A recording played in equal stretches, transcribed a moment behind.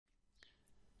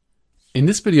In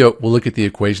this video, we'll look at the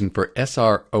equation for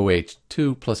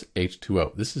SrOH2 plus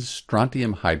H2O. This is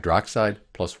strontium hydroxide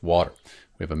plus water.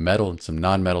 We have a metal and some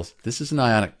nonmetals. This is an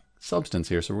ionic substance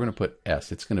here, so we're going to put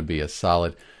S. It's going to be a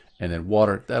solid, and then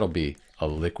water, that'll be a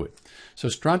liquid. So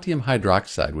strontium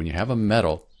hydroxide, when you have a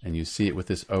metal and you see it with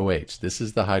this OH, this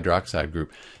is the hydroxide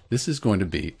group, this is going to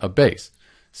be a base.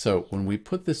 So when we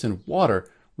put this in water,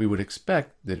 we would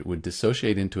expect that it would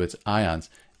dissociate into its ions,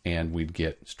 and we'd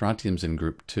get strontium's in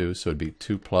group 2, so it'd be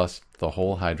 2 plus, the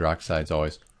whole hydroxide is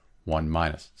always 1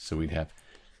 minus. So we'd have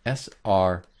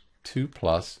Sr2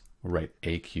 plus, we'll write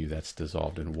AQ, that's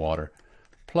dissolved in water,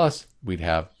 plus we'd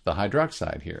have the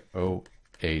hydroxide here,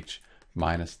 OH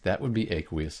minus, that would be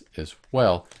aqueous as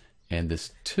well, and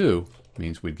this 2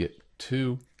 means we'd get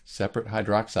 2 separate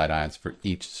hydroxide ions for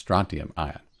each strontium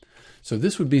ion. So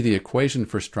this would be the equation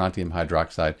for strontium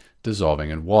hydroxide dissolving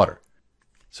in water.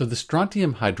 So the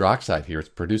strontium hydroxide here is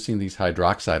producing these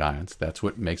hydroxide ions. That's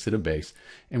what makes it a base.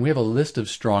 And we have a list of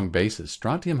strong bases.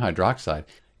 Strontium hydroxide,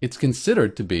 it's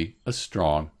considered to be a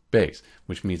strong base,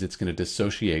 which means it's going to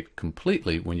dissociate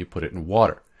completely when you put it in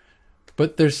water.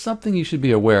 But there's something you should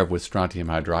be aware of with strontium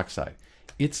hydroxide.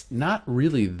 It's not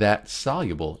really that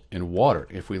soluble in water.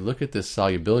 If we look at this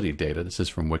solubility data, this is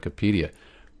from Wikipedia,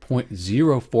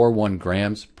 0.041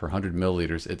 grams per 100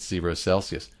 milliliters at 0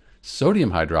 Celsius.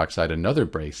 Sodium hydroxide, another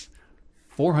base,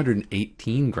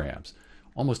 418 grams.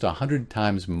 Almost 100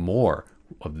 times more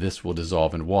of this will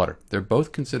dissolve in water. They're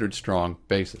both considered strong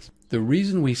bases. The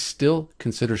reason we still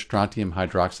consider strontium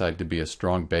hydroxide to be a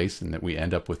strong base and that we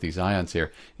end up with these ions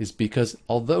here is because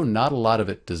although not a lot of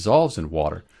it dissolves in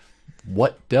water,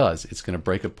 what does, it's going to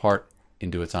break apart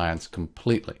into its ions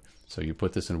completely. So you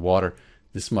put this in water,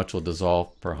 this much will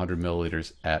dissolve per 100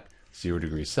 milliliters at 0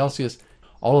 degrees Celsius.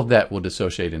 All of that will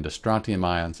dissociate into strontium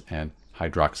ions and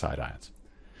hydroxide ions.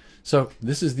 So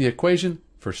this is the equation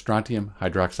for strontium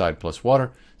hydroxide plus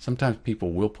water. Sometimes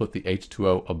people will put the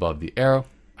H2O above the arrow.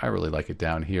 I really like it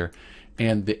down here.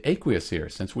 And the aqueous here,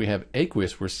 since we have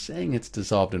aqueous, we're saying it's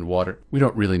dissolved in water. We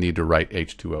don't really need to write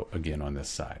H2O again on this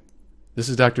side. This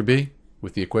is Dr. B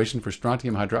with the equation for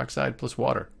strontium hydroxide plus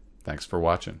water. Thanks for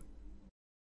watching.